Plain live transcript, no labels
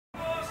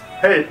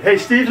Hey,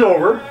 Steve's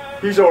over.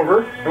 He's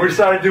over, and we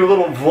decided to do a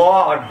little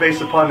vlog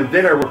based upon the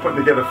dinner we're putting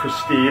together for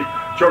Steve.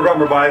 Joe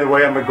Gummer, by the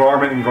way, I'm a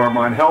Garmin and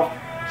Garmin Health.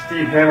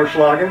 Steve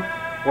Hammerschlagen,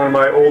 one of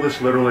my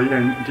oldest, literally,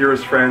 and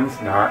dearest friends,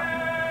 not.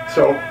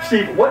 So,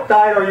 Steve, what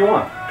diet are you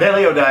on?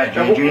 Paleo diet,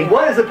 JG.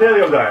 What is a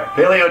paleo diet?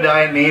 Paleo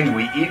diet means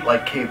we eat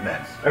like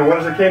cavemen. And what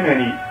does a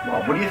caveman eat?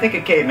 Well, what do you think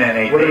a caveman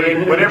ate?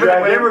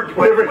 Whatever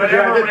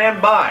ran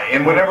by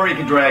and whatever he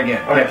could drag in.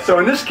 Okay, so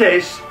in this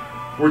case,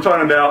 we're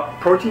talking about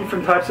protein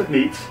from types of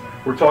meats.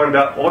 We're talking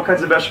about all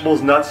kinds of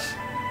vegetables, nuts,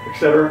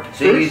 etc.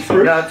 Seeds,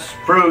 nuts,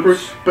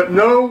 fruits, but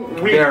no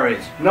wheat,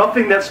 berries.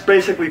 Nothing that's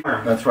basically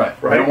farm. That's right.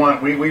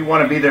 Right. We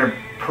want to be there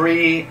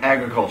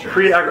pre-agriculture.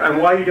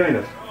 And why are you doing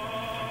this?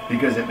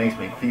 Because it makes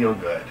me feel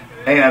good.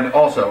 And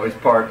also, it's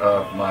part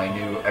of my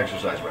new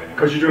exercise regime.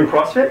 Because you're doing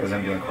CrossFit? Because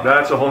I'm doing CrossFit.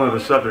 That's a whole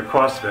other subject,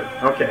 CrossFit.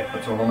 Okay.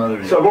 That's a whole other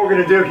deal. So what we're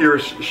going to do here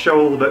is show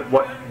a little bit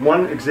what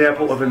one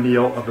example of a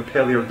meal of the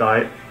paleo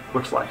diet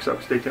looks like. So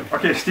stay tuned.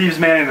 Okay, Steve's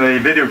manning the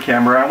video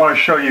camera. I want to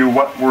show you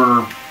what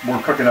we're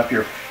cooking up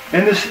here.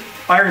 In this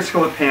iron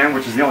skillet pan,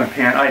 which is the only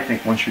pan I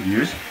think one should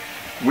use,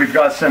 we've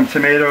got some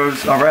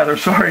tomatoes,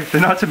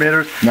 they're not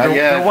tomatoes.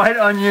 They're white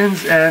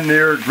onions and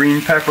they're green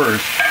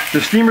peppers.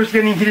 The steamer's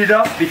getting heated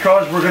up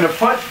because we're going to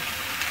put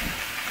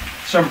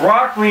some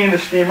broccoli in the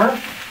steamer.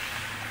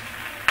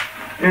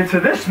 Into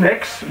this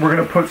mix, we're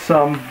going to put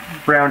some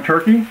ground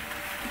turkey.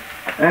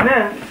 And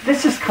then,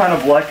 this is kind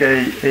of like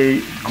a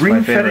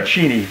green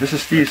fettuccine. This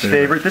is Steve's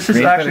favorite. This is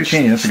green actually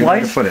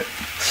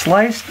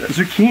sliced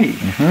zucchini.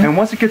 And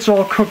once it gets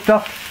all cooked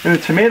up in the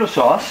tomato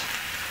sauce,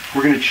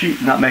 we're going to cheat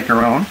and not make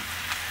our own.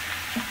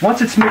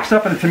 Once it's mixed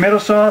up in the tomato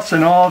sauce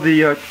and all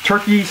the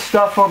turkey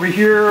stuff over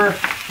here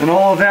and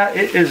all of that,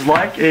 it is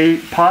like a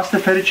pasta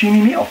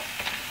fettuccine meal.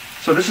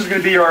 So this is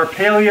going to be our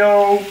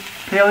paleo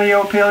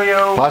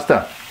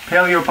pasta.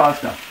 Paleo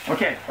pasta.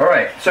 Okay. All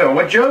right. So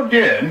what Joe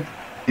did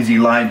is he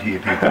lied to you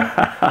people.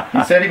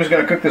 He said he was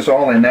going to cook this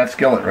all in that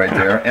skillet right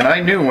there, and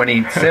I knew when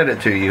he said it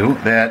to you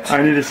that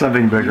I needed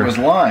something bigger. He was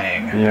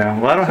lying. Yeah.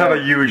 Well, I don't have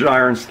a huge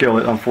iron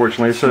skillet,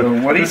 unfortunately. So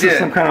what he did, is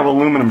some kind of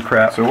aluminum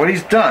crap. So what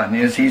he's done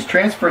is he's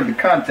transferred the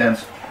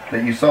contents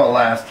that you saw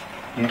last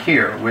in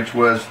here, which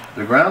was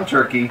the ground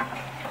turkey,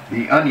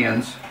 the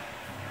onions,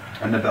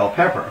 and the bell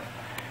pepper,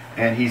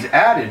 and he's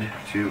added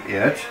to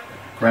it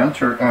ground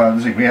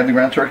turkey. We had the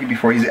ground turkey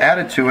before. He's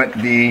added to it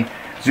the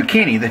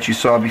zucchini that you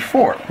saw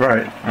before.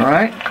 Right. All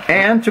right.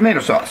 And tomato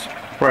sauce.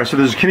 Right. So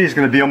the zucchini is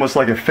going to be almost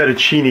like a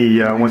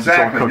fettuccine once it's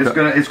all cooked up.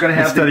 It's going to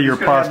have instead of your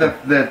pasta.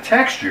 The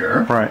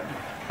texture. Right.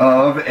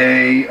 Of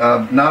a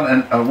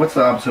what's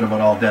the opposite of an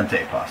al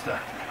dente pasta?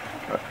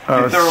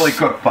 A thoroughly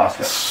cooked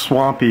pasta.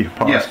 Swampy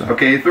pasta. Yes.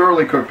 Okay.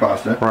 Thoroughly cooked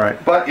pasta.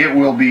 Right. But it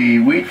will be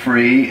wheat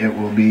free. It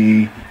will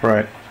be.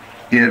 Right.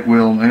 It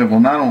will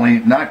not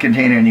only not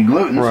contain any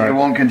gluten, so it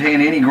won't contain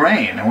any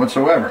grain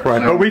whatsoever.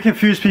 Right, but we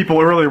confused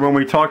people earlier when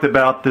we talked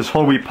about this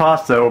whole wheat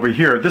pasta over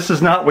here. This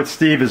is not what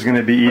Steve is going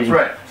to be eating.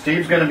 That's right.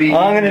 Steve's going to be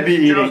I'm going to be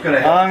eating. I'm going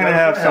to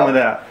have some of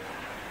that.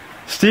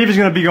 Steve is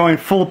going to be going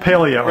full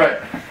paleo.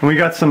 Right. And we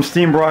got some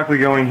steamed broccoli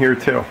going here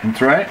too. That's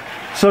right.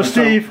 So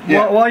Steve,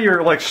 while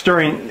you're like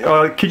stirring,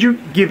 could you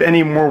give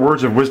any more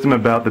words of wisdom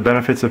about the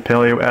benefits of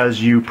paleo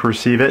as you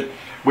perceive it?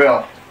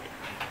 Well,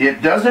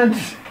 it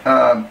doesn't...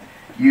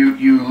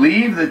 You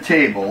leave the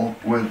table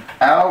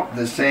without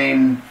the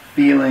same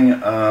feeling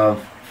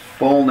of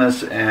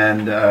fullness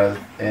and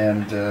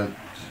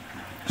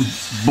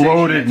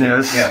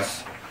bloatedness.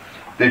 Yes,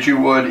 that you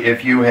would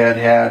if you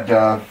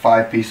had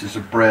 5 pieces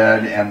of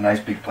bread and a nice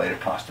big plate of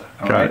pasta.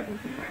 Okay.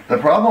 The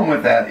problem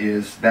with that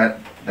is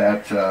that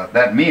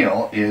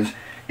meal is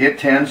it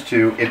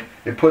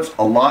puts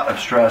a lot of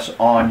stress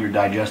on your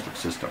digestive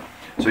system.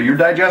 So your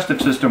digestive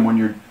system, when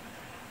you're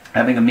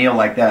having a meal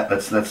like that,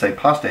 let's say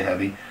pasta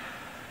heavy,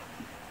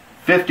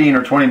 15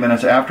 or 20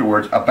 minutes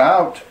afterwards,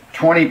 about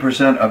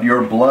 20% of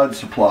your blood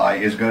supply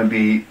is going to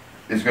be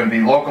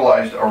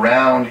localized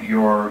around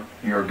your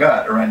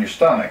gut, around your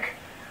stomach,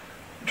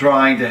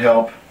 trying to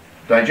help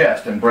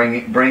digest and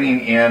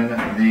bringing in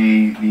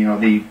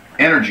the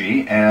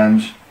energy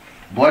and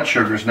blood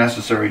sugars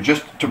necessary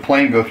just to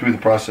plain go through the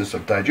process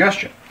of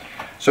digestion.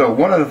 So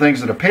one of the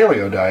things that a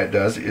paleo diet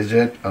does is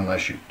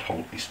unless you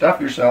totally stuff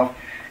yourself,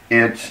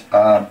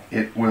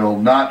 it will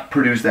not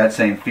produce that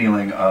same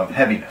feeling of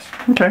heaviness.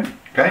 Okay.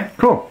 Okay?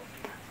 Cool.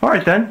 All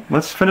right then,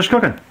 let's finish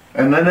cooking.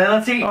 And then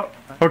let's eat.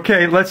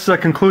 Okay, let's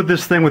conclude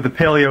this thing with the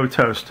paleo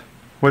toast.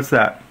 What's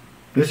that?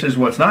 This is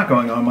what's not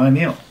going on my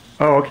meal.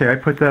 Oh, okay, I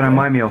put that on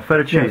my meal.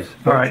 Feta cheese. Yes,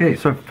 all right,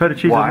 so feta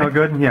cheese is no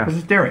good? Yeah. Because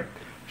it's dairy.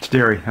 It's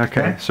dairy,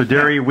 okay. So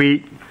dairy,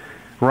 wheat,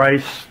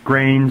 rice,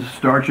 grains.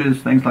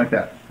 Starches, things like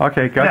that.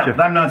 Okay, gotcha.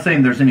 Now, I'm not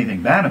saying there's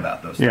anything bad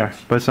about those things. Yeah,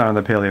 but it's not on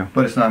the paleo.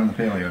 But it's not on the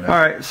paleo diet. All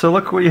right, so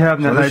look what you have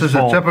in that nice bowl. This is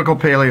a typical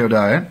paleo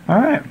diet. All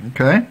right.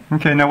 Okay.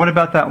 Okay, now what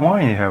about that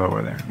wine you have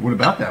over there? What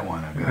about that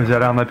wine I've got? Is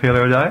that on the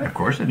paleo diet? Of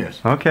course it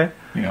is. Okay.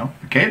 You know,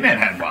 the caveman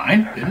had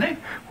wine, didn't they?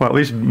 Well, at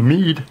least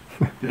mead.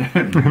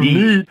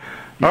 Mead.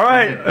 All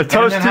right, a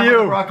toast to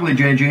you. Broccoli,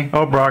 JG.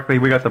 Oh, broccoli.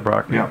 We got the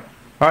broccoli. Yeah.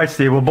 All right,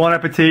 Steve. Well, bon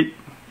appetit.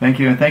 Thank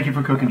you, and thank you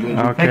for cooking,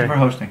 Ginger. Okay. Thank you for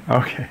hosting.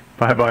 Okay.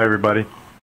 Bye-bye, everybody.